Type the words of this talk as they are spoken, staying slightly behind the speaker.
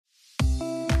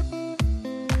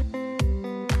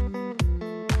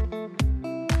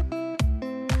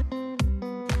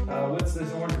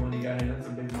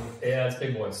that's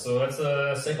big boy. So that's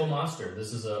a Seiko Monster.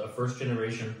 This is a first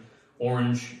generation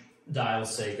orange dial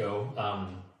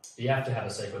Seiko. You have to have a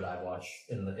Seiko dive watch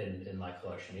in my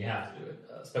collection. You have to do it,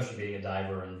 especially being a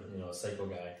diver and a Seiko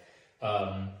guy.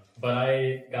 But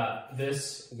I got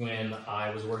this when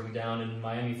I was working down in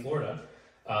Miami, Florida,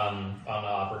 on an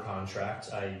opera contract.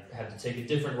 I had to take a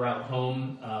different route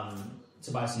home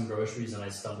to buy some groceries, and I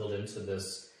stumbled into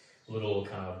this little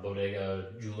kind of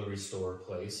bodega jewelry store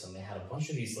place, and they had a bunch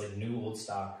of these like new old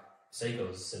stock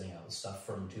Seikos sitting out with stuff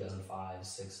from 2005,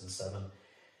 6, and 7. And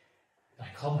I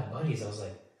called my buddies. I was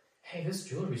like, hey, this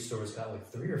jewelry store's got like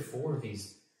 3 or 4 of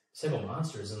these Seiko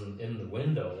Monsters in the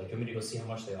window. Like, I'm gonna go see how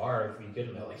much they are if we get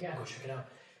them. They're like, yeah, go check it out.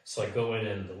 So I go in,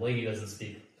 and the lady doesn't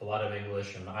speak a lot of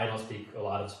English, and I don't speak a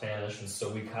lot of Spanish, and so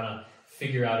we kind of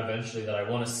figure out eventually that I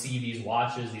want to see these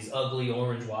watches, these ugly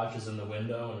orange watches in the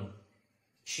window, and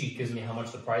she gives me how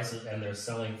much the price is, and they're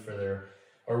selling for their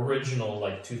original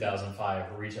like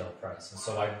 2005 retail price. And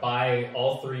so I buy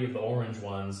all 3 of the orange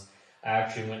ones. I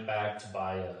actually went back to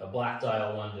buy a black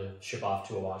dial one to ship off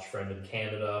to a watch friend in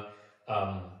Canada.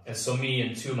 And so me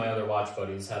and 2 of my other watch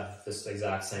buddies have this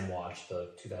exact same watch,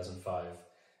 the 2005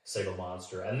 Seiko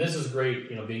Monster. And this is great,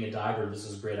 being a diver, this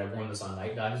is great. I've worn this on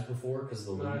night dives before because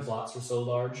the loom slots are so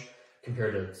large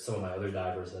compared to some of my other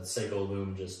divers. That Seiko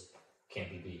loom just can't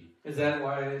be beat. Is that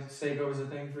why Seiko is a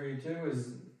thing for you too?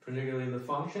 Is particularly the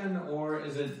function, or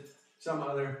is it some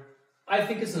other? I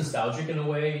think it's nostalgic in a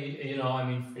way. I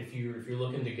mean, if you're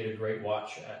looking to get a great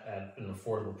watch at an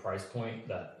affordable price point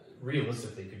that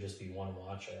realistically could just be one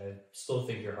watch, I still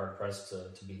think you're hard pressed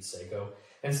to beat Seiko.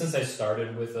 And since I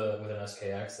started with an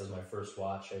SKX as my first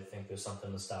watch, I think there's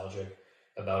something nostalgic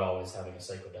about always having a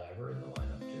Seiko diver in the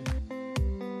lineup too.